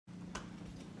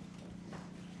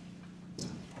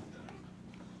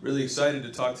Really excited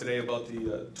to talk today about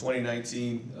the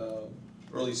 2019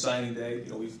 early signing day.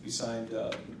 We signed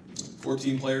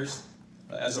 14 players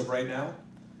as of right now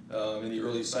in the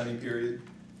early signing period,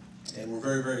 and we're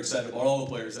very, very excited about all the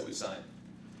players that we signed.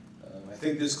 I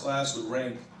think this class would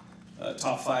rank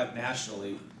top 5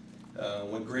 nationally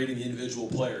when grading the individual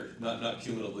player, not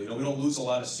cumulatively. We don't lose a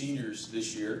lot of seniors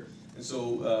this year, and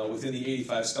so within the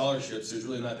 85 scholarships, there's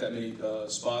really not that many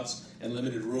spots and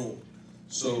limited room.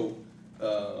 So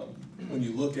when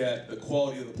you look at the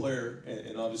quality of the player,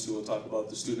 and obviously we'll talk about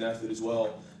the student athlete as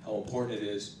well, how important it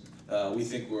is, we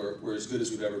think we're as good as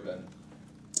we've ever been.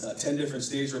 10 different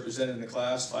states represented in the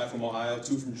class, 5 from Ohio,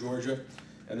 2 from Georgia,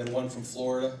 and then 1 from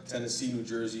Florida, Tennessee, New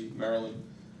Jersey, Maryland,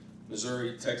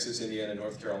 Missouri, Texas, Indiana, and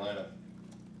North Carolina.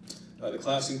 The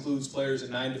class includes players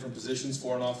at 9 different positions,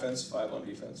 4 on offense, 5 on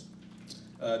defense.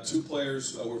 2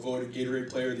 players were voted Gatorade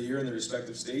Player of the Year in their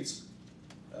respective states.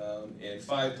 And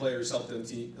 5 players helped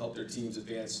their teams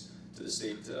advance to the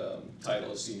state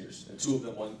title as seniors, and 2 of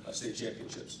them won state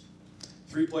championships.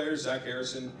 3 players, Zach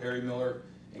Harrison, Harry Miller,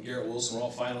 and Garrett Wilson, were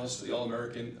all finalists for the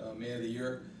All-American Man of the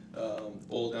Year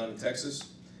Bowl down in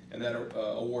Texas, and that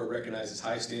award recognizes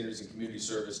high standards in community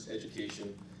service,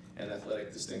 education, and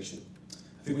athletic distinction.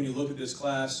 I think when you look at this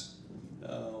class,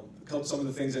 some of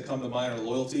the things that come to mind are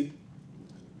loyalty.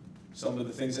 Some of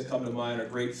the things that come to mind are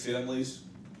great families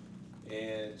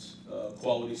and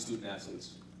quality student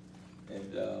athletes.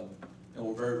 And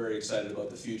we're very, very excited about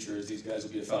the future, as these guys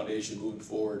will be a foundation moving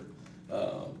forward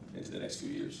into the next few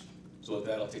years. So with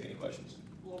that, I'll take any questions.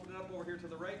 We'll open it up over here to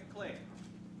the right. Clay.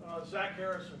 Zach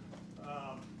Harrison,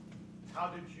 how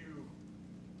did you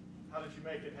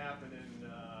make it happen in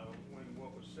when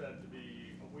what was said to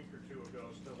be a week or 2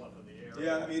 ago still up in the air?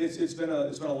 Yeah, I mean it's been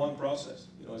a long process.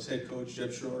 as head coach,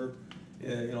 Jeff Schroeder,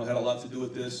 had a lot to do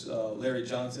with this. Larry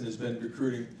Johnson has been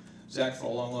recruiting Zach for a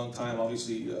long, long time.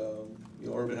 Obviously,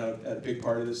 Urban had a big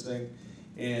part of this thing,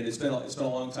 and it's been a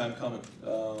long time coming.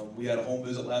 We had a home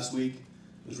visit last week.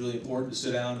 It was really important to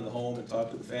sit down in the home and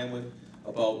talk to the family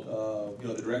about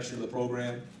the direction of the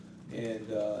program, and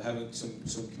having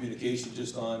some communication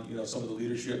just on some of the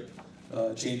leadership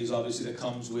changes, obviously, that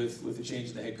comes with the change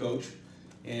in the head coach.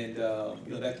 And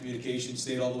that communication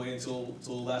stayed all the way until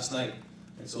last night.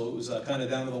 And so it was kind of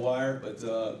down to the wire,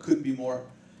 but couldn't be more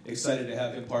excited to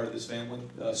have him part of this family.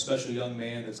 A special young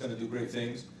man that's going to do great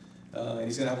things. And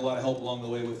he's going to have a lot of help along the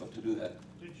way with him to do that.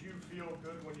 Did you feel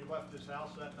good when you left this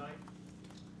house that night?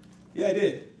 Yeah, I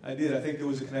did. I think there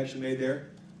was a connection made there.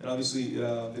 And obviously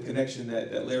the connection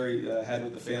that Larry had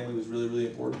with the family was really, really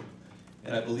important.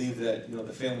 And I believe that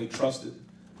the family trusted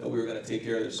that we were going to take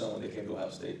care of their son when they came to Ohio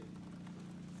State.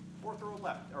 Fourth row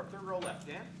left, or third row left.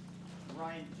 Dan?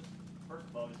 Ryan, first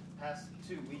of all, the past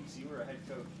 2 weeks, you were a head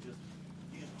coach.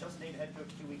 You just named head coach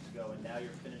 2 weeks ago, and now you're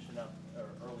finishing up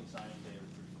early signing day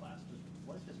recruiting class.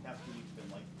 What has this past 2 weeks been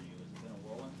like for you? Has it been a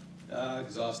whirlwind?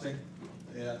 Exhausting.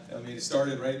 Yeah, I mean, it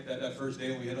started right that first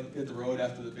day when we hit the road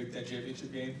after the Big Ten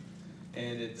championship game,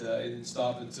 and it didn't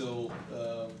stop until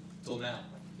now.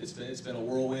 It's been a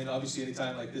whirlwind. Obviously,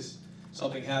 anytime like this,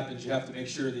 something happens, you have to make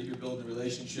sure that you're building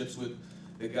relationships with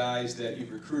the guys that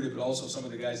you've recruited, but also some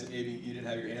of the guys that maybe you didn't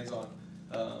have your hands on,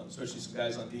 especially some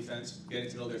guys on defense,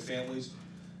 getting to know their families,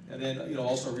 and then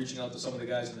also reaching out to some of the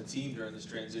guys on the team during this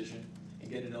transition and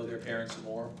getting to know their parents some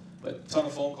more. But a ton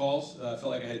of phone calls. I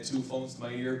felt like I had 2 phones to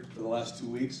my ear for the last 2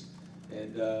 weeks,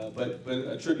 and but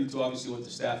a tribute to obviously what the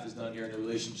staff has done here and the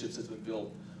relationships that's been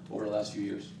built over the last few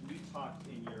years. You talked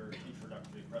in your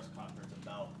introductory press conference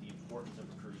about the importance of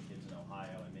recruiting kids in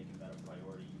Ohio and making that a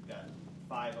priority. You've got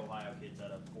 5 Ohio kids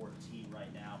out of 14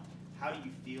 right now. How do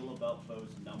you feel about those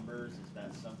numbers? Is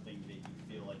that something that you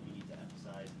feel like you need to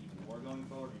emphasize even more going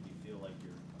forward, or do you feel like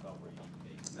you're about where you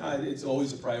need to be? It's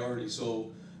always a priority,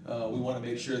 so we want to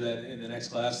make sure that in the next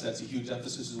class that's a huge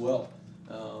emphasis as well.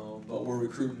 But we're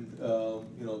recruiting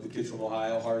the kids from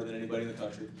Ohio harder than anybody in the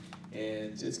country,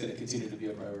 and it's going to continue to be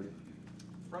a priority.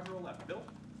 Front row left. Bill?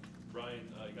 Ryan,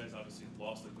 you guys obviously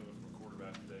lost the commitment from a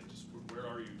quarterback today. Just where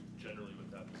are you generally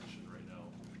with that position right now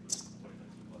with the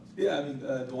 2019 class? Yeah, I mean,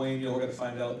 Dwayne, we're going to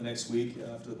find out next week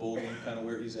after the bowl game kind of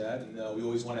where he's at, and we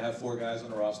always want to have 4 guys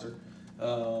on the roster.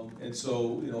 And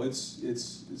so,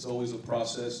 it's always a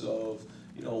process of,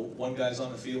 1 guy's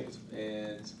on the field,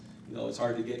 and, it's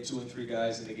hard to get 2 and 3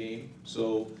 guys in the game.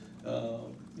 So,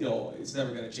 it's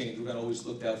never going to change. We're going to always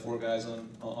look to have 4 guys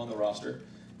on the roster.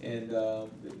 And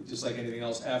just like anything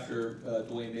else, after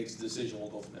Dwayne makes the decision, we'll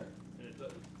go from there. And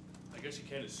I guess you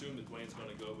can't assume that Dwayne's going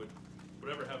to go, but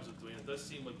whatever happens with Dwayne, it does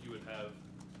seem like you would have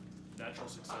natural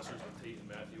successors with Tate and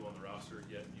Matthew on the roster,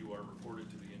 yet you are reported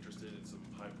to be interested in some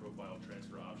high-profile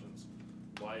transfer options.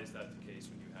 why is that the case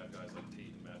when you have guys like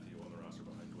Tate and Matthew on the roster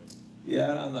behind Dwayne?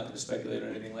 Yeah, I'm not going to speculate on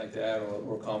anything like that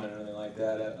or comment on anything like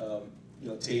that. You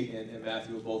know, Tate and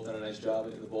Matthew have both done a nice job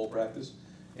in the bowl practice.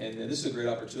 And this is a great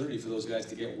opportunity for those guys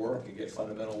to get work and get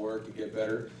fundamental work and get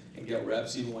better and get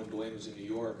reps. Even when Dwayne was in New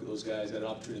York, those guys had an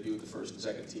opportunity to be with the first and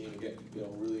second team and get, you know,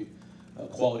 really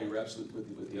quality reps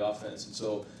with the offense. And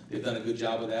so they've done a good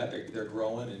job of that. They're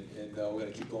growing, and we're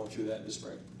going to keep going through that in the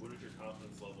spring. What is your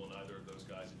confidence level in either of those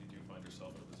guys if you do find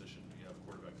yourself in a position where you have a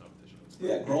quarterback competition?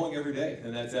 Yeah, growing every day.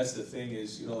 And that's the thing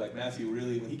is, you know, like Matthew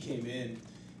really, when he came in,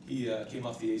 he came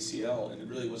off the ACL and it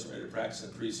really wasn't ready to practice in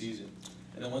preseason.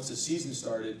 And then once the season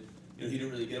started, you know, he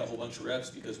didn't really get a whole bunch of reps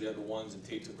because we had the ones and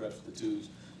Tate took reps with the twos.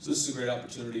 So this is a great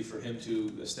opportunity for him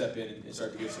to step in and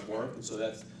start to get some work. And so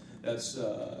that's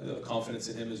the confidence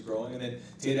in him is growing. And then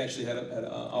Tate actually had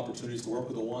opportunities to work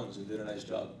with the ones and did a nice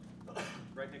job.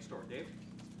 Right next door, Dave.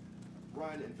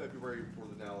 Ryan, in February before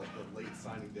the late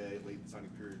signing day, late signing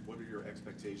period, what are your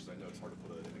expectations? I know it's hard to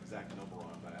put an exact number on.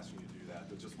 I'm not asking you to do that,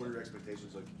 but just what are your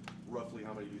expectations? Like roughly,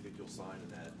 how many do you think you'll sign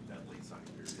in that late signing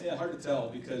period? Yeah, hard to tell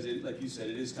because, like you said,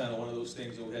 it is kind of one of those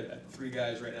things. We had 3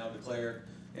 guys right now declare,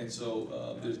 and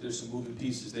so there's some moving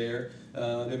pieces there.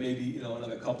 There may be, you know,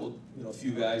 another couple, you know, a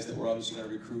few guys that we're obviously going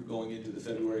to recruit going into the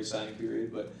February signing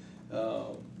period, but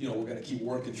you know, we're going to keep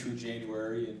working through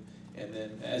January, and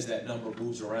then as that number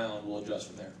moves around, we'll adjust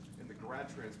from there. And the grad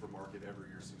transfer market every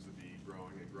year seems to be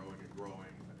growing and growing and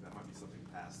growing. That might be something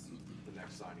past the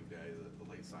next signing day, the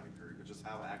late signing period. But just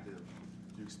how active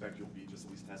do you expect you'll be just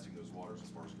at least testing those waters as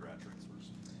far as grad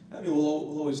transfers? I mean,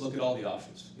 we'll always look at all the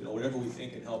options. You know, whatever we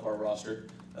think can help our roster.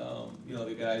 You know,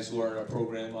 the guys who are in our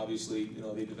program, obviously, you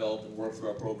know, they develop and work through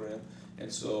our program,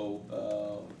 and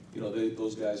so you know,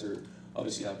 those guys are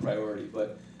obviously have priority.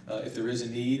 But if there is a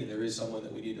need and there is someone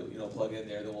that we need to, you know, plug in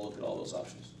there, then we'll look at all those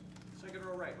options. Second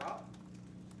row right, Rob.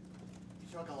 You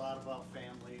talk a lot about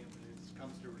family, and when it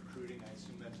comes to recruiting, I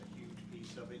assume that's a huge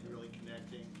piece of it, really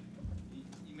connecting.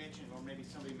 You mentioned, or maybe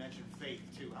somebody mentioned faith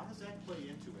too. How does that play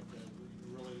into it?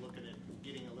 You're really looking at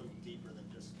getting a little deeper than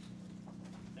just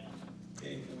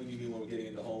family. And when you mean when we're getting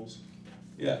into homes?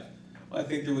 Yeah. I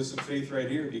think there was some faith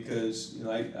right here because, you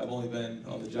know, I've only been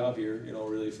on the job here, you know,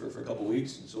 really for a couple of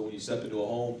weeks. And so when you step into a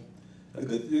home,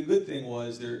 the good thing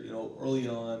was there, you know, early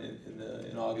on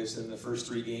in August, in the first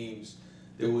 3 games,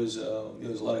 there was a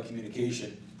lot of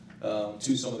communication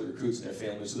to some of the recruits and their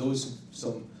families. So there was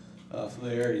some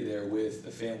familiarity there with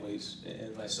the families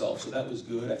and myself. So that was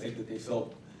good. I think that they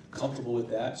felt comfortable with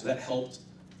that. So that helped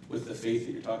with the faith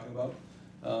that you're talking about.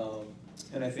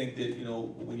 And I think that, you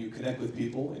know, when you connect with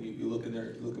people and you look them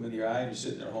in their eye and you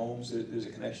sit in their homes, there's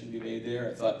a connection to be made there.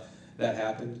 I thought that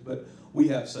happened. But we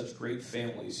have such great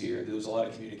families here. There was a lot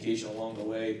of communication along the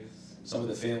way. Some of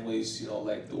the families, you know,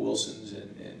 like the Wilsons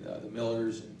and the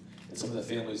Millers and some of the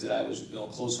families that I was, you know,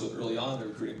 close with early on in the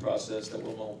recruiting process that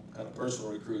were more kind of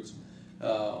personal recruits.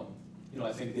 You know,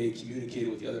 I think they communicated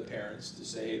with the other parents to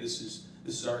say, hey, this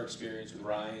is our experience with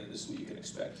Ryan and this is what you can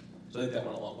expect. So I think that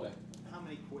went a long way.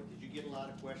 Did you get a lot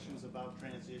of questions about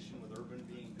transition with Urban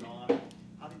being gone?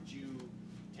 How did you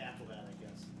tackle that, I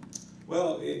guess?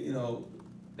 Well, you know,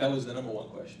 that was the number one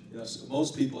question. You know, so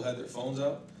most people had their phones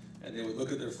out, and they would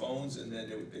look at their phones, and then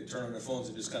they'd turn on their phones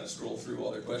and just kind of scroll through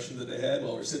all their questions that they had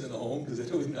while we're sitting in the home because they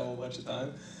didn't have a bunch of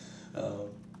time.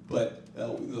 But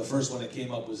the first one that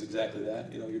came up was exactly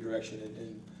that, you know, your direction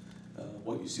and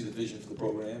what you see the vision for the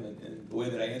program. And the way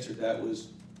that I answered that was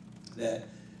that,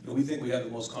 you know, we think we have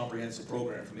the most comprehensive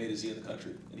program from A to Z in the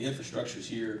country. And the infrastructure's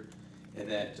here, and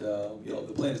that, you know,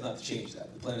 the plan is not to change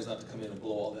that. The plan is not to come in and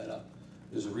blow all that up.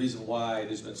 There's a reason why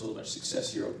there's been so much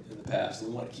success here in the past, and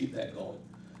we want to keep that going.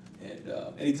 And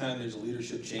anytime there's a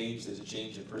leadership change, there's a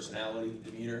change in personality,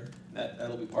 demeanor,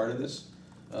 that'll be part of this.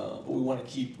 But we want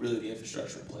to keep really the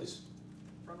infrastructure in place.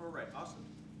 Front row right, Austin.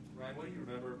 Ryan, what do you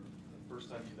remember the first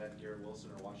time you met Garrett Wilson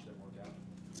or watched him work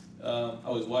out? I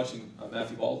was watching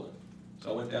Matthew Baldwin.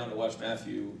 So I went down to watch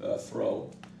Matthew throw,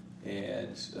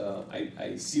 and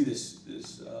I see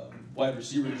this wide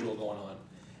receiver drill going on.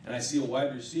 And I see a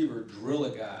wide receiver drill a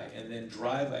guy and then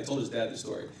drive, I told his dad the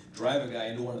story, drive a guy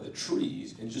into one of the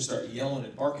trees and just start yelling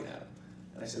and barking at him.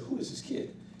 And I said, who is this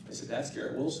kid? I said, that's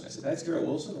Garrett Wilson. I said, that's Garrett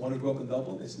Wilson, the one who grew up in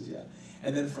Dublin? He says, yeah.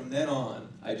 And then from then on,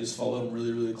 I just followed him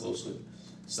really, really closely.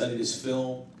 Studied his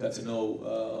film, got to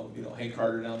know, you know, Hank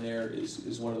Carter down there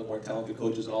is one of the more talented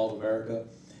coaches in all of America.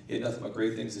 He had nothing but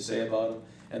great things to say about him.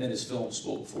 And then his film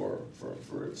spoke for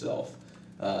itself.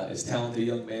 As talented a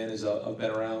young man as I've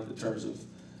been around in terms of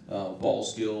ball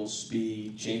skills,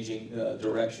 speed, changing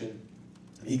direction.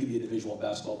 He could be a Division I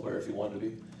basketball player if he wanted to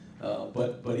be,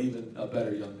 but even a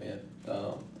better young man.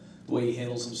 the way he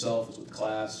handles himself is with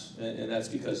class, and that's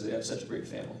because they have such a great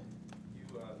family.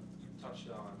 You touched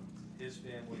on his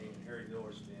family and Harry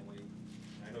Miller's family.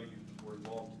 I know you were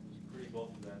involved, pretty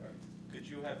involved in that. Could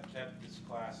you have kept this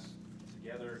class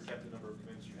together, kept the number of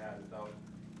commitments you had without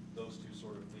those two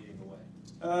sort of leading the way?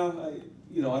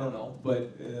 I don't know, but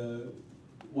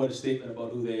what a statement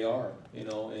about who they are,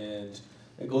 and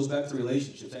it goes back to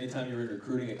relationships. Anytime you're in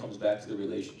recruiting, it comes back to the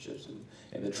relationships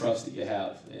and the trust that you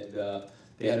have, and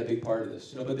they had a big part of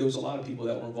this. But there was a lot of people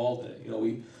that were involved in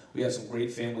it. We had some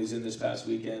great families in this past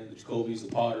weekend, the Jacobys,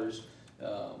 the Potters,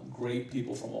 great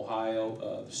people from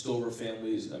Ohio, the Stover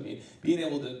families. I mean, being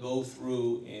able to go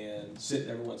through and sit in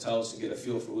everyone's house and get a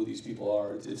feel for who these people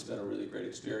are, it's been a really great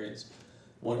experience.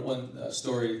 One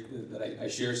story that I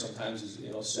share sometimes is,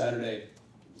 Saturday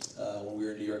when we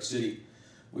were in New York City,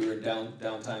 we were in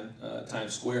downtown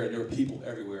Times Square, and there were people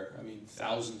everywhere. I mean,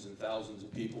 thousands and thousands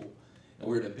of people, and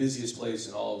we were in the busiest place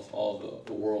in all of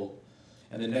the world.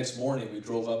 And the next morning, we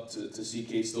drove up to see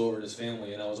Kate Stover and his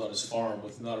family, and I was on his farm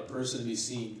with not a person to be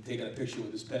seen, taking a picture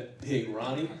with his pet pig,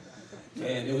 Ronnie.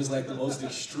 And it was like the most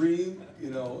extreme,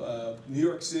 New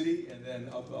York City, and then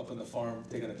up on the farm,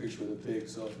 taking a picture with a pig.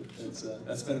 So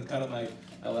that's been kind of my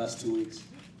last 2 weeks.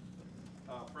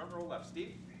 Front row left,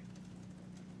 Steve.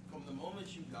 From the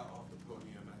moment you got off the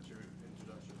podium at your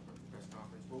introduction press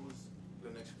conference, what was the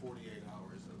next 48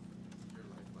 hours of your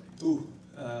life like? Ooh,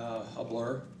 a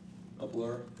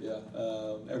blur, yeah.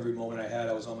 Every moment I had,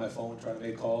 I was on my phone trying to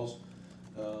make calls.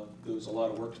 There was a lot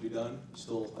of work to be done,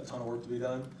 still a ton of work to be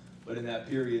done. But in that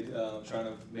period, trying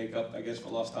to make up, I guess, for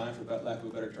lost time, for lack of a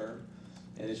better term.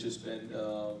 And it's just been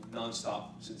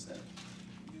nonstop since then.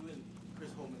 You and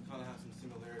Chris Holtman kind of have some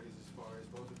similarities as far as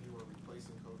both of you are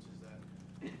replacing coaches that,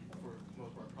 for the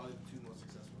most part, probably the two most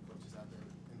successful coaches out there in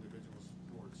individual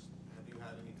sports. Have you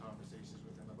had any conversations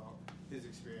with him about his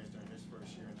experience during his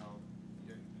first year and how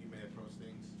you may approach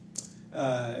things?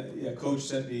 Yeah, Coach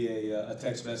sent me a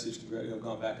text message,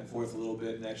 gone back and forth a little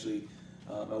bit, and actually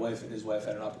my wife and his wife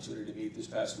had an opportunity to meet this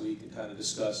past week and kind of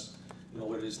discuss,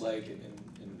 what it is like and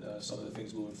some of the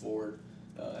things moving forward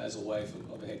as a wife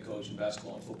of a head coach in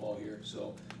basketball and football here.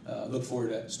 So look forward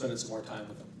to spending some more time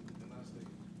with him. And lastly,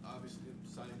 obviously,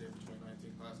 signing day for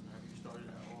 2019 class, have you started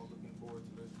at all looking forward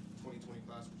to the 2020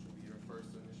 class, which will be your first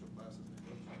initial class as a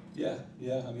coach?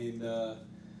 Yeah. I mean,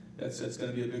 that's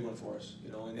going to be a big one for us,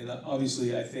 And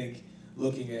obviously, I think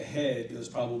looking ahead, there's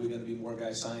probably going to be more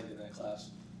guys signed in that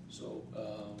class. So,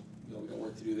 we got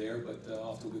work to do there, but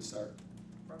off to a good start.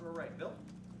 Front row right, Bill.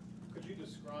 Could you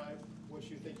describe what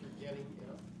you think you're getting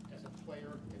as a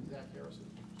player in Zach Harrison?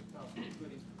 How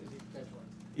good is he potentially?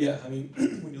 Yeah, I mean,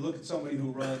 when you look at somebody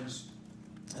who runs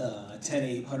a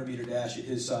 10-8 100-meter dash at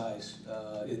his size,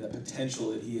 and the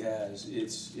potential that he has,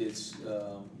 it's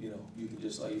you can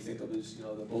just, you think of as,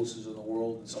 the Boses of the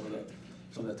world and some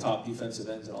of the top defensive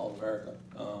ends in all of America.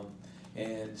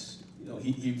 And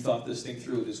he thought this thing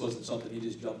through. This wasn't something he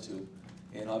just jumped to.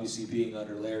 And obviously, being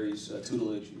under Larry's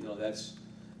tutelage,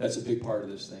 that's a big part of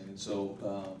this thing. And so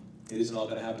it isn't all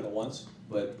going to happen at once,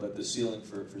 but the ceiling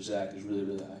for Zach is really,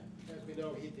 really high. As we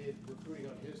know, he did recruiting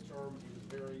on his terms. He was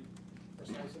very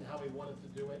precise in how he wanted to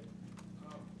do it.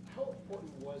 How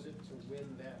important was it to win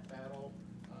that battle,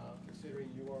 considering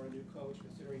you are a new coach,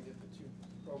 considering that the two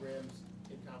programs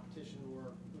in competition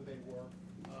were who they were,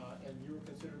 and you were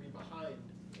considered to be behind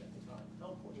at the time? How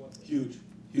important was it?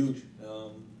 Huge.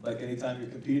 Like anytime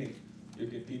you're competing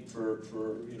for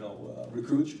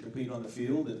recruits. You're competing on the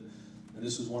field, and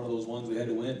this was one of those ones we had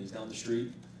to win. He's down the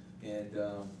street, and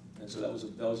so that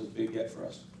was a big get for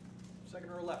us.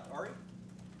 Second row left, Ari.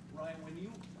 Ryan, when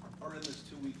you are in this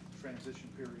 2-week transition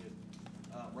period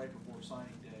right before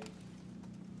signing day,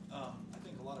 I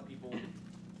think a lot of people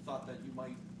thought that you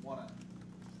might want to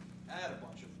add a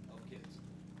bunch of kids.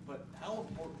 But how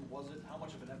important was it? How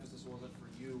much of an emphasis was it for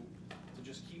you to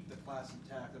just keep the class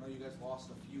intact? I know you guys lost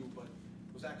a few, but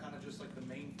was that kind of just like the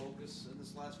main focus in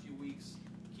this last few weeks?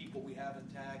 Keep what we have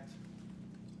intact,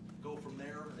 go from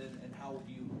there, and how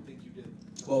do you think you did?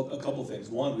 Well, a couple things.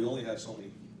 One, we only have so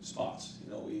many spots.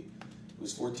 It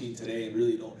was 14 today, and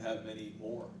really don't have many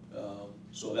more.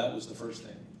 So that was the first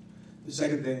thing. The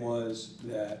second thing was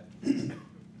that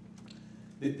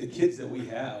the kids that we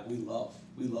have, we love.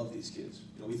 We love these kids.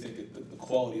 We think that the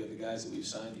quality of the guys that we've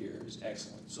signed here is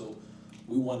excellent. So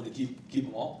we wanted to keep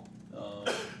them all,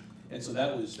 and so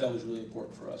that was really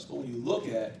important for us. But when you look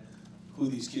at who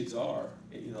these kids are,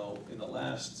 in the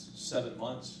last 7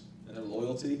 months and their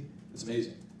loyalty, it's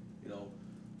amazing.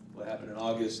 What happened in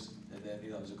August, and then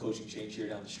there's a coaching change here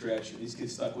down the stretch, and these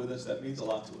kids stuck with us. That means a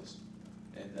lot to us,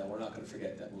 and we're not going to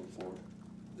forget that moving forward.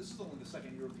 This is only the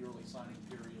second year of the early signing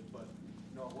period, but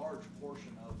know, a large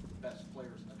portion of the best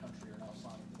players in the country are now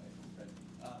signing today.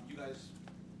 You guys,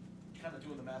 kind of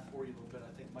doing the math for you a little bit,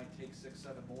 I think might take 6,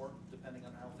 7 more, depending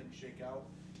on how things shake out.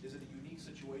 Is it a unique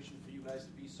situation for you guys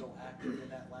to be so active in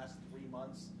that last 3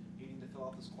 months, needing to fill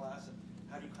out this class? And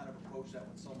how do you kind of approach that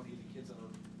when so many of the kids that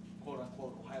are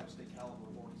quote-unquote Ohio State caliber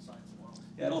have already signed somewhere else?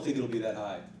 Yeah, I don't think it'll be that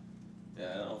high.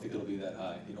 Yeah, I don't think it'll be that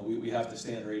high. You know, we have to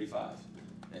stay under 85.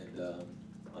 And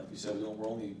like you said, we're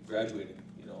only graduating,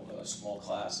 you know, a small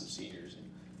class of seniors. And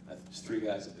I think there's 3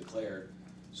 guys that declared.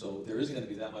 So there isn't going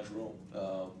to be that much room.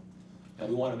 And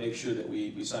we want to make sure that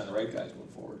we sign the right guys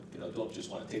moving forward. You know, don't just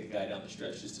want to take a guy down the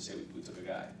stretch just to say we took a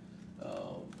guy. I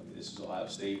mean, this is Ohio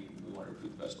State. We want to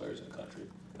recruit the best players in the country.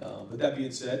 But that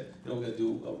being said, you know, we're going to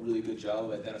do a really good job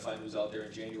of identifying who's out there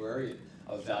in January and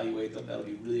evaluate them. That'll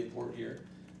be really important here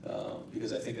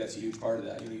because I think that's a huge part of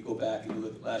that. You know, you go back and you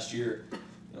look at last year,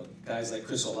 you know, guys like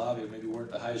Chris Olave maybe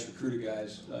weren't the highest recruited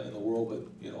guys in the world,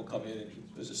 but, you know, come in and,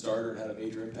 as a starter and had a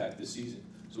major impact this season.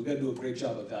 So we've got to do a great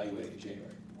job evaluating in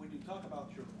January. When you talk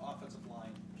about your offensive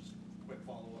line, just quick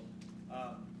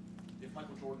follow-up. If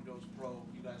Michael Jordan goes pro,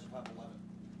 you guys will have 11.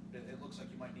 It looks like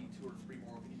you might need 2 or 3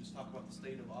 more. Can you just talk about the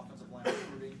state of offensive line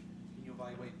recruiting? Can you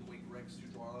evaluate the way Greg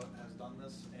Studrawa has done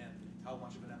this, and how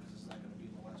much of an emphasis is that going to be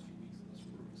in the last few weeks of this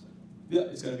recruiting cycle?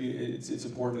 Yeah, it's going to be. It's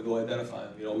important to go identify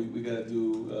them. You know, we got to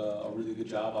do a really good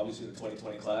job. Obviously, in the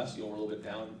 2020 class, you know, we're a little bit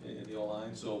down in the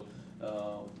O-line, so you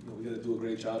know, we got to do a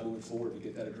great job moving forward to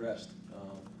get that addressed.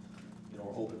 You know,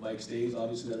 we're hoping Mike stays.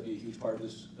 Obviously, that'll be a huge part of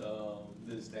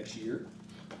this next year.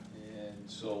 And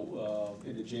so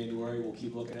into January, we'll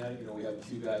keep looking at it. You know, we have a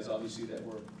few guys obviously that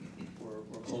we're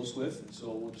close with, and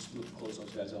so we'll just look to close those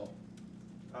guys out.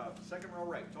 Second row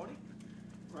right, Tony?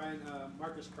 Ryan,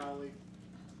 Marcus Crowley,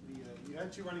 you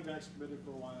had 2 running backs committed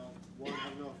for a while. One, I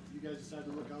don't know if you guys decided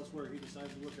to look elsewhere, he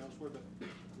decided to look elsewhere, but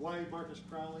why Marcus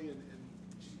Crowley, and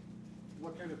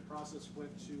what kind of process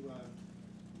went to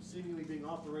seemingly being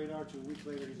off the radar to a week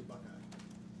later he's a Buckeye?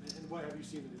 And what have you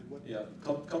seen? Yeah,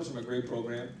 comes from a great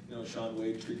program. You know, Sean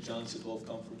Wade and Treat Johnson both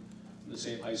come from the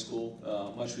same high school.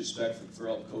 Much respect for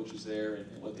all the coaches there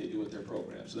and what they do with their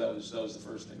program. So that was the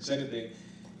first thing. Second thing,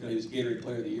 you know, he was Gatorade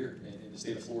Player of the Year in the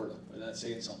state of Florida. And that's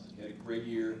saying something. He had a great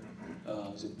year.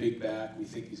 He's a big back. We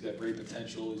think he's got great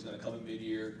potential. He's going to come in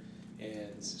mid-year.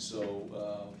 And so,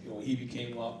 you know, when he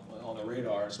became up on the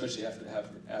radar, especially after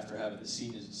having the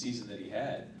season that he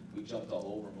had, we jumped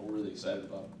all over him. We're really excited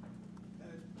about him.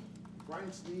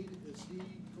 Brian Snead, is he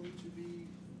going to be,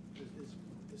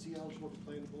 is he eligible to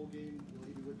play in the bowl game? Will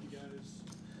he be with you guys?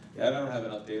 Yeah, I don't have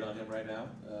an update on him right now,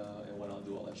 and when I'll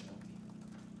do, I'll let you know.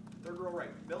 Third row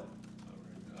right, Bill?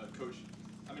 All right. Coach,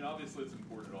 I mean, obviously it's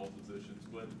important at all positions,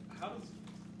 but how does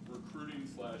recruiting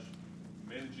 /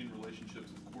 managing relationships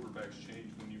with quarterbacks change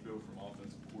when you go from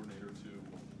offensive coordinator to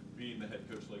being the head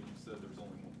coach? Like you said, there's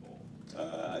only one ball.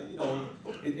 You know,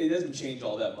 it doesn't change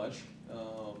all that much.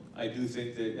 I do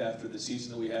think that after the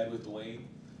season that we had with Dwayne,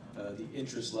 the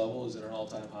interest level is at an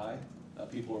all-time high.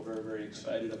 People are very, very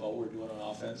excited about what we're doing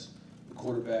on offense. The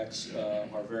quarterbacks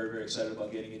are very, very excited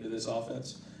about getting into this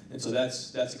offense, and so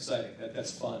that's exciting.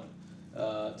 That's fun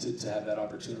to have that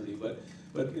opportunity.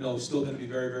 But you know, still going to be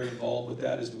very, very involved with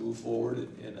that as we move forward,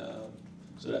 and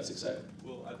so that's exciting.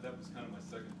 Well, that was kind of my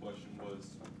second question.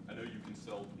 Was I know you can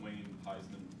sell Dwayne,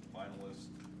 Heisman finalist,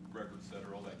 record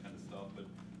setter, all that kind of stuff, but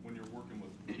when you're working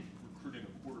with recruiting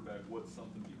a quarterback, what's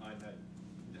something behind that?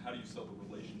 How do you sell the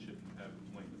relationship you have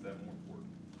with Dwayne? Is that more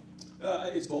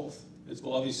important? It's both. It's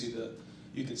both. Obviously,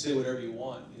 you can say whatever you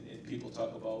want, and people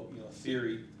talk about, you know,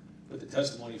 theory, but the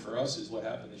testimony for us is what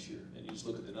happened this year. And you just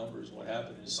look at the numbers and what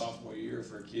happened in his sophomore year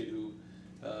for a kid who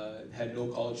had no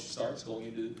college starts going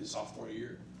into his sophomore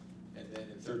year. And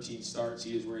then in 13 starts,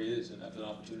 he is where he is, and after an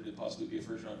opportunity to possibly be a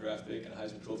first-round draft pick and a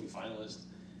Heisman Trophy finalist,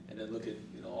 and then look at,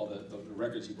 you know, all the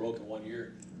records he broke in 1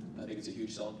 year. I think it's a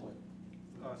huge selling point.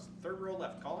 Third row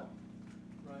left, Colin?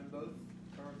 Ryan, both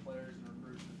current players and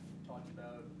recruits have talked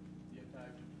about the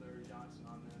impact of Larry Johnson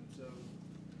on them. So,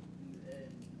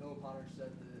 and Bill Potter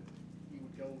said that he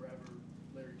would go wherever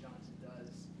Larry Johnson does.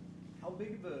 How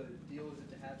big of a deal is it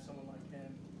to have someone like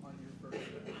him on your first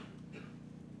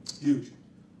team?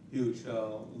 Huge.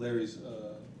 Larry's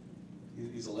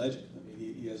he's a legend. I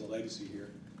mean, he has a legacy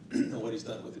here. What he's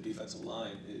done with the defensive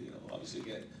line, you know, obviously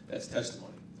again, that's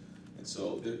testimony. And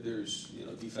so there's, you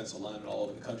know, defensive linemen all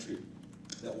over the country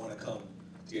that want to come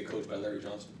to get coached by Larry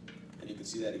Johnson. And you can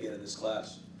see that again in this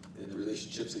class. And the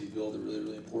relationships that he built are really,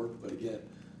 really important. But again,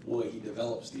 boy, he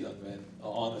develops the young men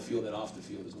on the field and off the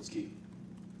field is what's key.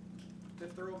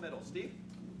 Fifth row middle, Steve?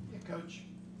 Yeah, Coach.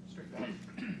 Straight back.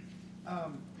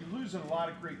 You're losing a lot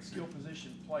of great skill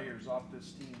position players off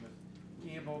this team with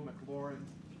Campbell, McLaurin.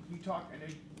 You talk, I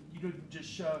know you didn't just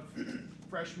shove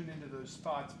freshmen into those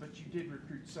spots, but you did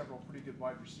recruit several pretty good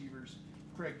wide receivers.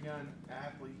 Craig Young,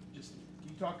 athlete. Just can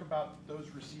you talk about those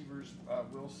receivers,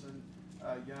 Wilson,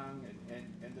 Young,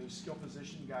 and those skill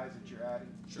position guys that you're adding?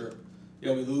 Sure.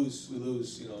 Yeah, we lose,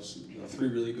 three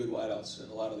really good wideouts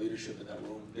and a lot of leadership in that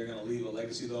room. They're going to leave a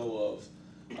legacy though of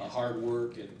hard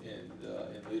work and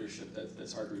leadership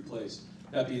that's hard to replace.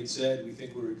 That being said, we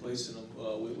think we're replacing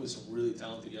them with some really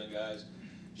talented young guys.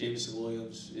 Jamison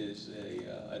Williams is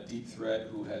a deep threat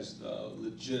who has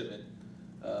legitimate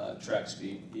track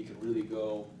speed. He can really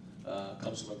go.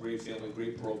 Comes from a great family,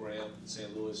 great program in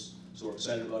St. Louis. So we're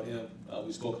excited about him.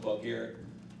 We spoke about Garrett.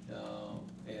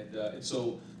 And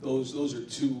so those are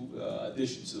two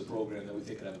additions to the program that we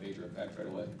think can have a major impact right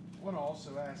away. I want to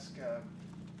also ask,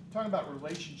 talking about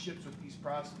relationships with these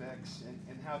prospects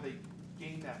and how they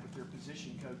gain that with their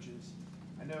position coaches.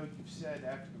 I know you've said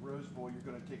after the Rose Bowl you're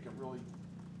going to take a really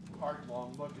hard,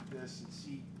 long look at this and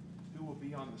see who will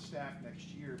be on the staff next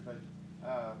year. But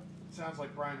it sounds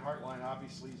like Brian Hartline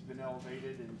obviously has been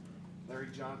elevated, and Larry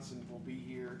Johnson will be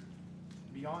here.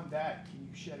 Beyond that, can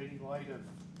you shed any light of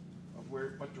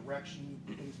what direction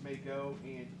things may go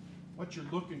and what you're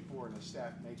looking for in a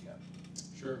staff makeup?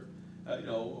 Sure.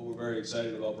 We're very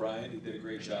excited about Brian. He did a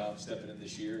great job stepping in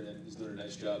this year, and then he's doing a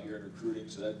nice job here in recruiting.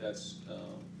 So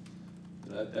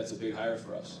that's a big hire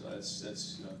for us.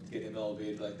 That's to get him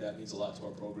elevated like that means a lot to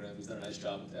our program. He's done a nice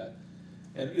job with that.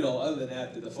 And other than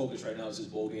that, the focus right now is his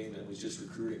bowl game, and it was just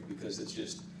recruiting because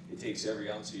it takes every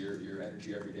ounce of your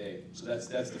energy every day. So that's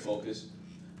the focus.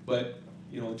 But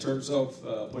in terms of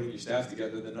putting your staff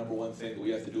together, the number one thing that we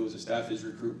have to do as a staff is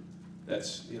recruit.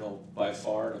 That's by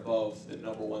far and above the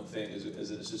number one thing as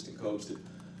an assistant coach that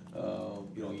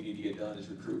you need to get done is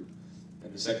recruit.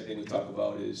 And the second thing we talk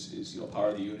about is power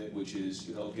of the unit, which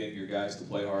is getting your guys to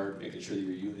play hard, making sure that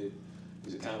your unit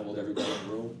is accountable to everybody in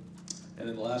the room. And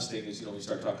then the last thing is we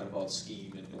start talking about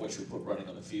scheme and what you're running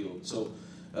on the field. So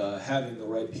having the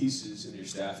right pieces in your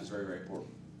staff is very, very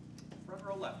important. Front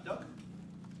row left, Doug.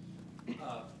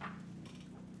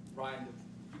 Ryan,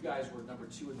 you guys were number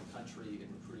 2 in the country in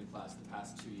recruiting class the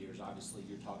past 2 years. Obviously,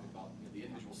 you're talking about the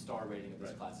individual star rating of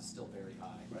this class is still very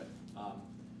high. Right.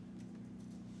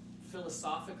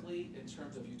 Philosophically, in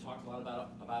terms of, you talked a lot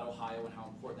about Ohio and how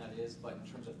important that is, but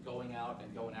in terms of going out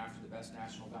and going after the best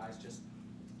national guys, just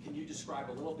can you describe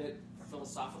a little bit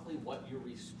philosophically what your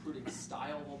recruiting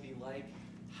style will be like,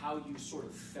 how you sort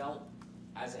of felt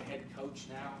as a head coach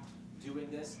now doing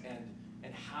this,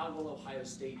 and how will Ohio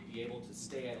State be able to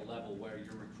stay at a level where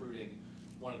you're recruiting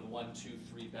one of the 1, 2,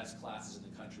 3 best classes in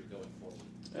the country going forward?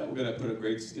 Yeah, we're going to put a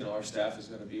great, our staff is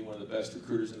going to be one of the best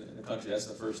recruiters in the country. That's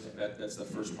the first thing. That's the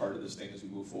first part of this thing as we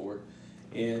move forward.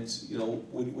 And,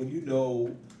 when you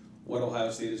know what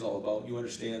Ohio State is all about, you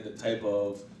understand the type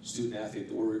of student athlete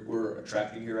that we're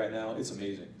attracting here right now, it's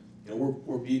amazing.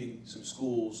 We're beating some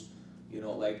schools,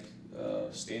 like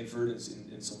Stanford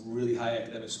and some really high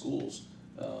academic schools.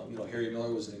 Harry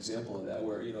Miller was an example of that,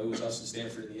 where, it was us and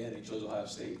Stanford in the end, he chose Ohio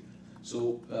State.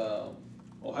 So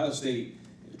Ohio State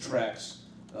attracts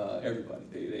everybody.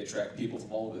 They attract people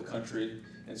from all over the country,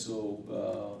 and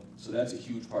so that's a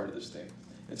huge part of this thing.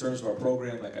 In terms of our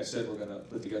program, like I said, we're going to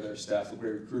put together a staff of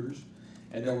great recruiters,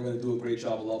 and then we're going to do a great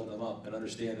job of loving them up and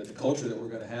understand that the culture that we're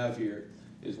going to have here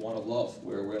is one of love,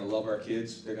 where we're going to love our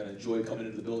kids. They're going to enjoy coming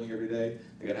into the building every day.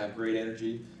 They're going to have great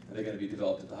energy, and they're going to be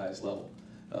developed at the highest level.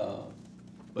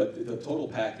 But the total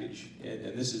package,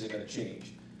 and this isn't going to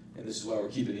change, and this is why we're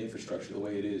keeping the infrastructure the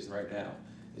way it is right now,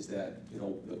 is that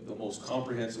the most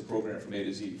comprehensive program from A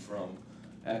to Z, from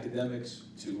academics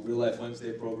to Real Life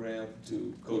Wednesday program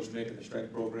to Coach Mick and the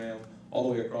strength program,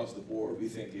 all the way across the board, we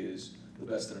think is the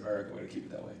best in America. We're going to keep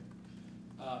it that way.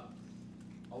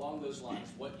 Along those lines,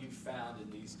 what you found in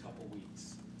these couple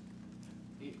weeks,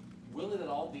 will it at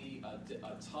all be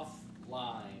a tough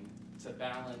line to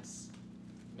balance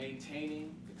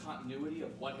maintaining the continuity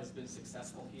of what has been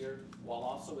successful here while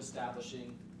also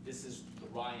establishing this is the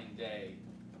Ryan Day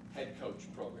head coach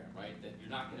program, right? That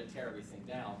you're not going to tear everything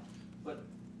down, but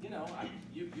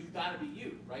you've got to be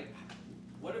you, right?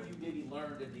 What have you maybe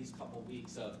learned in these couple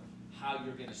weeks of how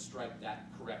you're going to strike that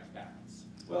correct balance?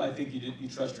 Well, I think you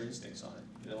trust your instincts on it.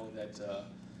 And that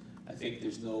I think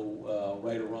there's no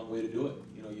right or wrong way to do it.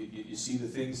 You see the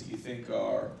things that you think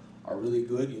are really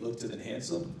good, and you look to enhance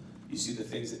them. You see the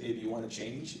things that maybe you want to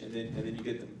change, and then you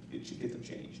get them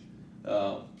changed.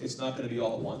 It's not going to be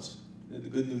all at once. The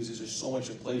good news is there's so much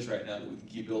in place right now that we can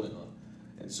keep building on.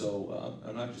 And so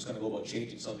I'm not just going to go about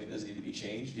changing something that doesn't need to be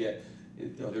changed yet.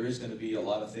 There is going to be a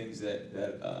lot of things that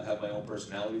have my own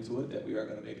personality to it that we are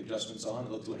going to make adjustments on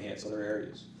and look to enhance other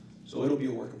areas. So it'll be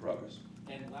a work in progress.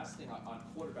 And last thing on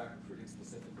quarterback recruiting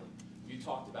specifically, you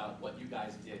talked about what you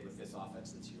guys did with this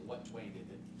offense this year, what Dwayne did.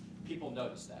 People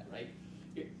noticed that, right?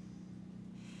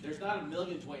 There's not a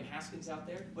million Dwayne Haskins out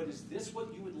there, but is this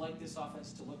what you would like this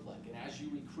offense to look like? And as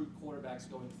you recruit quarterbacks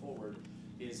going forward,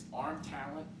 is arm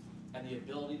talent and the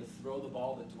ability to throw the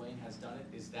ball that Dwayne has done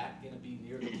it, is that going to be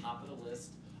near the top of the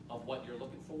list of what you're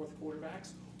looking for with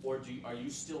quarterbacks? Or are you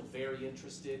still very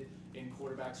interested in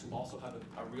quarterbacks who also have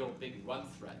a real big run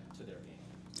threat to their game?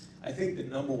 I think the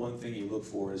number one thing you look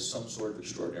for is some sort of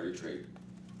extraordinary trait.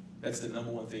 That's the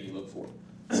number one thing you look for.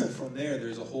 From there,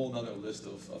 there's a whole other list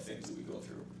of things that we go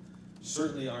through.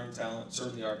 Certainly arm talent,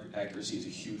 certainly arm accuracy is a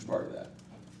huge part of that.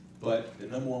 But the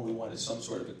number one we want is some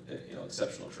sort of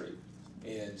exceptional trait.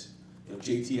 And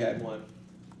JT had one,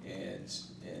 and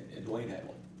Dwayne had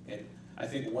one. And I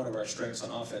think one of our strengths on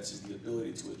offense is the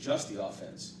ability to adjust the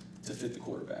offense to fit the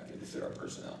quarterback and to fit our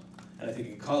personnel. And I think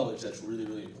in college that's really,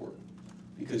 really important.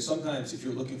 Because sometimes if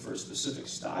you're looking for a specific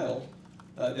style,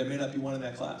 there may not be one in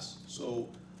that class. So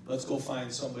let's go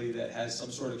find somebody that has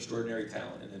some sort of extraordinary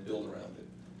talent and then build around it.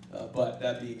 But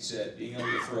that being said, being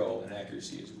able to throw and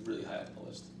accuracy is really high up on the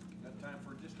list. Got time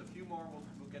for just a few more.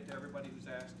 We'll get to everybody who's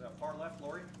asked. Far left,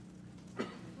 Lori.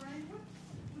 Brian, what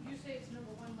would you say is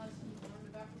number one lesson you learned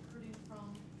about recruiting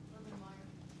from Urban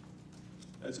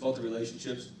Meyer? It's about the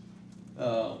relationships,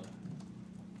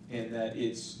 and that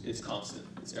it's constant.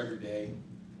 It's every day.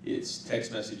 It's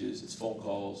text messages. It's phone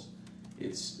calls.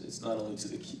 It's not only to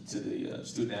the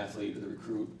student athlete or the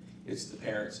recruit. It's the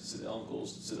parents. It's to the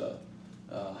uncles. It's to the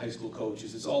high school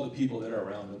coaches. It's all the people that are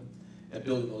around them and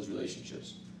building those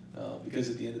relationships. Because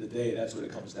at the end of the day, that's what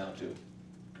it comes down to.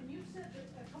 And you've said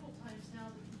that a couple times now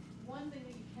that one thing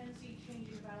that you can see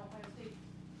changing about Ohio State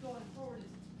going forward is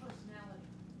its personality.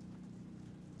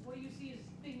 What do you see as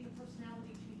being the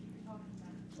personality change that you're talking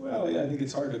about? Well, yeah, I think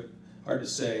it's hard to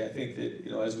say. I think that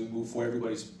as we move forward,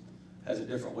 everybody has a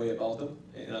different way about them,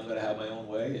 and I'm going to have my own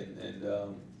way. And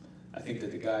I think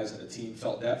that the guys on the team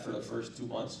felt that for the first 2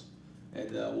 months,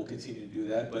 and we'll continue to do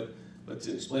that. But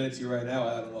to explain it to you right now,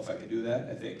 I don't know if I can do that.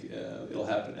 I think it'll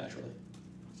happen naturally.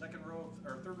 Second row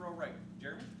or third row right,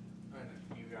 Jeremy.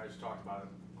 You guys talked about it.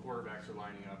 Quarterbacks are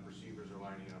lining up, receivers are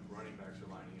lining up, running backs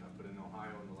are lining up. But in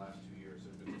Ohio, in the last 2 years,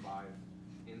 there have been 5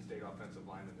 in-state offensive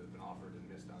linemen that have been offered and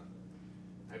missed on.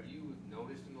 Have you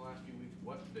noticed in the last few weeks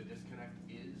what the disconnect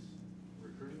is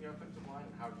recruiting the offensive line,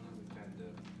 and how do you intend to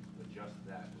adjust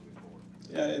that moving forward?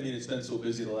 Yeah, I mean, it's been so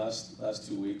busy the last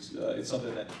 2 weeks. It's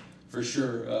something that, for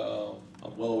sure,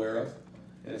 I'm well aware of,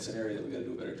 and it's an area that we got to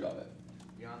do a better job at.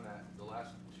 Beyond that, the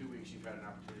last 2 weeks you've had an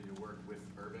opportunity to work with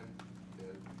Urban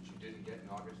that you didn't get in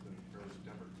August and early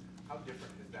September. How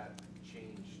different has that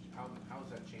changed? How has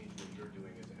that changed what you're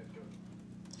doing as a head coach?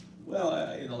 Well,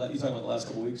 you talking about the last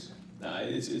couple of weeks? Nah,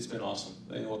 it's been awesome.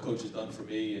 What Coach has done for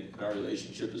me, and our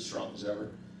relationship is strong as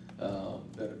ever.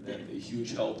 Been a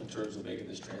huge help in terms of making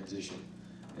this transition,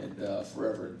 and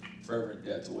forever in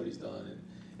debt to what he's done.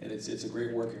 And it's a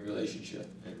great working relationship.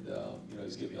 And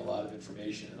he's given me a lot of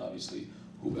information, and obviously,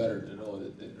 who better to know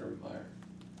than Urban Meyer.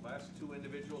 Last 2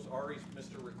 individuals. Ari's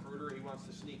Mr. Recruiter. He wants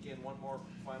to sneak in one more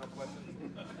final question.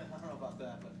 I don't know about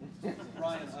that, but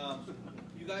Brian,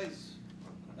 you guys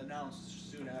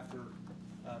announced soon after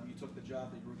you took the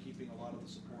job that you were keeping a lot of the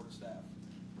support staff.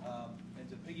 And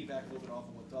to piggyback a little bit off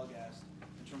of what Doug asked,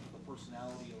 in terms of the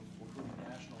personality of recruiting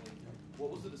nationally,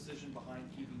 what was the decision behind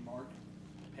keeping Mark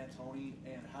Pantoni,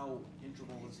 and how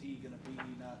integral is he going to be?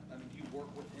 Do you work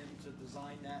with him to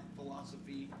design that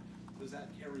philosophy? Does that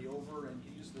carry over? And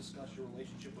can you just discuss your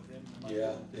relationship with him?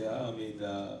 Yeah. I mean,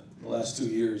 the last 2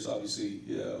 years, obviously,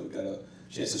 we got a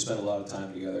chance to spend a lot of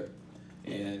time together,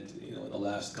 and in the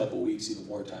last couple of weeks, even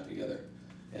more time together.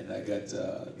 And I got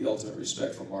the ultimate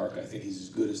respect for Mark. I think he's as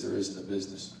good as there is in the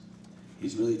business.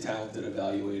 He's really talented at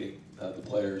evaluating the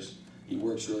players. He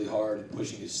works really hard at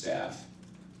pushing his staff.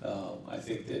 I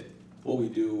think that what we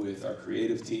do with our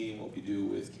creative team, what we do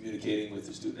with communicating with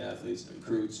the student athletes and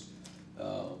recruits,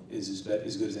 is as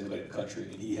good as anybody in the country,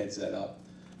 and he heads that up.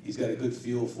 He's got a good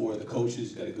feel for the coaches,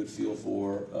 he's got a good feel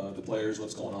for the players,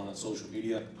 what's going on social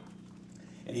media,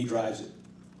 and he drives it,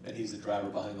 and he's the driver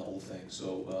behind the whole thing.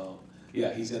 So,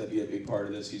 yeah, he's going to be a big part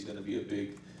of this. He's going to be a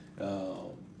big,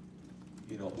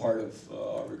 part of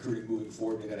our recruiting moving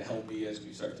forward. They're going to help me as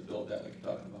we start to build that, like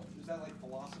you're talking about. Is that like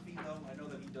philosophy, though? I know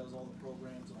that he does all the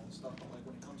programs and all the stuff, but like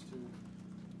when it comes to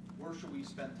where should we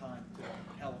spend time?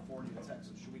 California,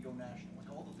 Texas? Should we go national?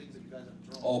 Like all the things that you guys have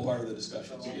thrown. All part of the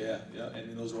discussions, yeah.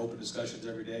 And those are open discussions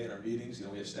every day in our meetings.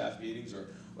 We have staff meetings, or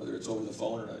whether it's over the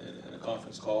phone or in a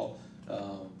conference call.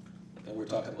 And we're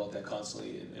talking about that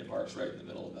constantly, and Mark's right in the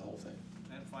middle of that whole thing.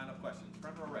 And final questions.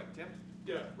 Front row right, Tim?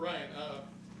 Yeah, Ryan,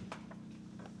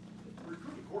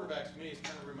 recruiting quarterbacks to me is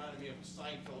kind of reminded me of a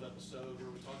Seinfeld episode where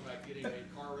we're talking about getting a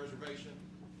car reservation.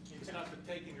 It's not the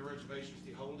taking the reservation, it's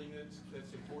the holding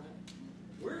that's important.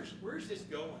 Where's this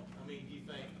going? I mean, do you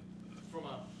think from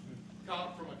a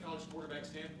college quarterback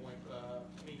standpoint,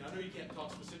 I mean, I know you can't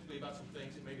talk specifically about some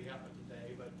things that maybe happened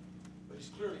today, but it's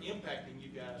clearly impacting you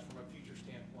guys from a future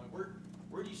standpoint.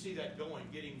 Where do you see that going?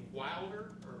 Getting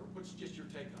wilder, or what's just your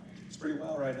take on it? It's pretty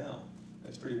wild right now.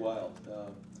 It's pretty wild.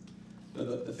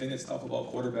 The thing that's tough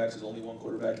about quarterbacks is only one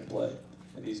quarterback can play,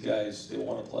 and these guys, they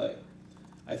want to play.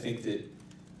 I think that,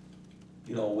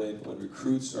 you know, when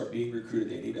recruits are being recruited,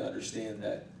 they need to understand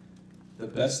that the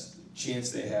best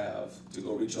chance they have to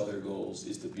go reach all their goals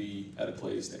is to be at a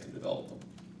place that can develop them.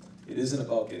 It isn't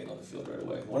about getting on the field right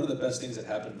away. One of the best things that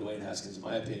happened to Dwayne Haskins, in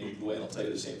my opinion, Dwayne will tell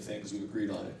you the same thing because we agreed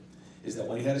on it, is that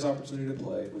when he had his opportunity to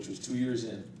play, which was 2 years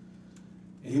in,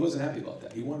 and he wasn't happy about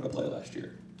that. He wanted to play last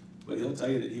year. But he'll tell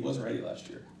you that he wasn't ready last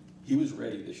year. He was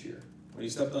ready this year. When he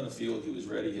stepped on the field, he was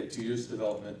ready. He had 2 years of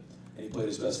development, and he played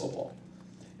his best football.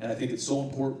 And I think it's so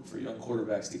important for young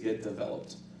quarterbacks to get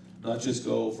developed, not just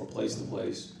go from place to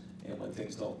place and when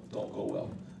things don't go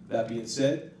well. That being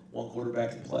said, one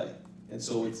quarterback can play. And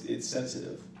so it's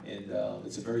sensitive, and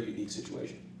it's a very unique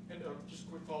situation. And just a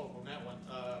quick follow-up on that one.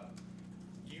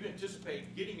 Do you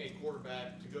anticipate getting a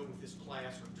quarterback to go with this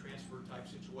class or transfer type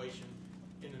situation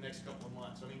in the next couple of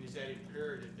months? I mean, is that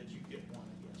imperative that you get one,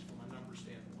 I guess, from a number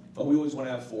standpoint? But we always want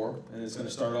to have 4, and it's going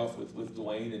to start off with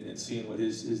Dwayne and seeing what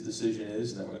his decision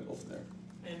is, and then we're going to go from there.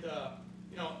 And,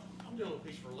 you know, I'm doing a little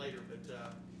piece for later, but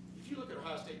if you look at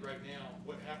Ohio State right now,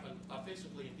 what happened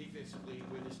offensively and defensively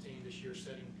with this team this year,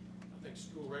 setting, I think,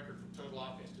 school record for total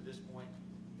offense to this point,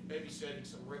 and maybe setting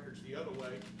some records the other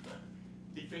way,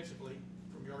 defensively,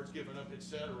 from yards given up, et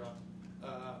cetera.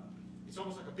 It's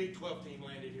almost like a Big 12 team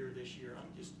landed here this year.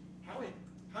 I'm just, how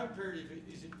imperative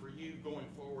is it for you going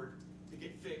forward to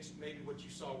get fixed maybe what you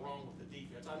saw wrong with the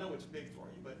defense? I know it's big for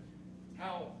you, but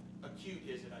how acute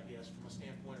is it, I guess, from a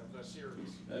standpoint of serious?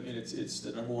 I mean, it's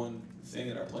the number one thing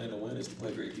in our plan to win is to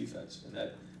play great defense, and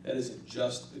that isn't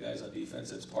just the guys on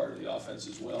defense. That's part of the offense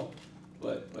as well.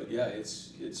 But yeah,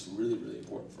 it's really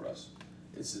important for us.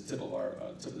 It's the tip of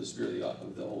the spear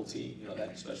of the whole team. You know,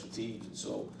 that special teams, and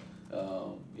so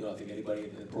you know, I think anybody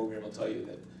in the program will tell you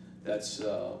that that's you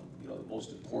know, the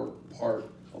most important part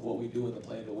of what we do in the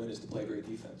plan to win is to play great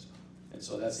defense. And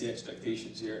so that's the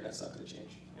expectations here, and that's not going to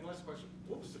change. And last question,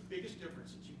 what was the biggest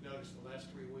difference that you've noticed the last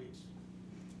 3 weeks,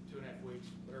 2.5 weeks,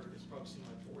 whatever it is, probably seemed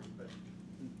like 40, but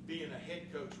being a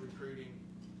head coach recruiting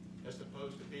as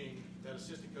opposed to being that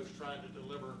assistant coach trying to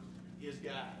deliver his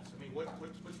guys? I mean,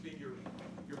 what's been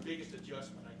your biggest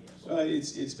adjustment, I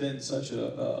guess? It's been such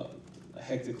a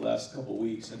hectic last couple of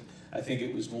weeks, and I think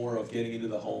it was more of getting into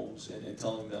the homes and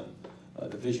telling them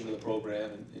the vision of the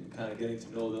program and kind of getting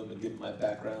to know them and giving my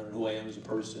background and who I am as a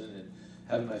person, and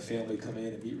having my family come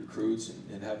in and meet recruits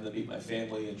and having them meet my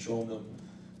family and showing them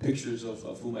pictures of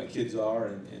who my kids are,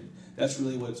 and that's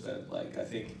really what it's been like. I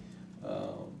think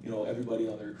you know, everybody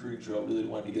on the recruiting trail really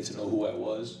wanted to get to know who I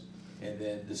was, and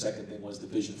then the second thing was the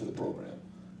vision for the program,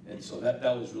 and so that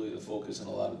was really the focus in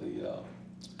a lot of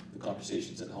the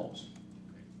conversations in the homes.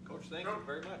 Coach, thank you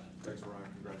very much. Thanks, Ryan.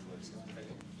 Congratulations.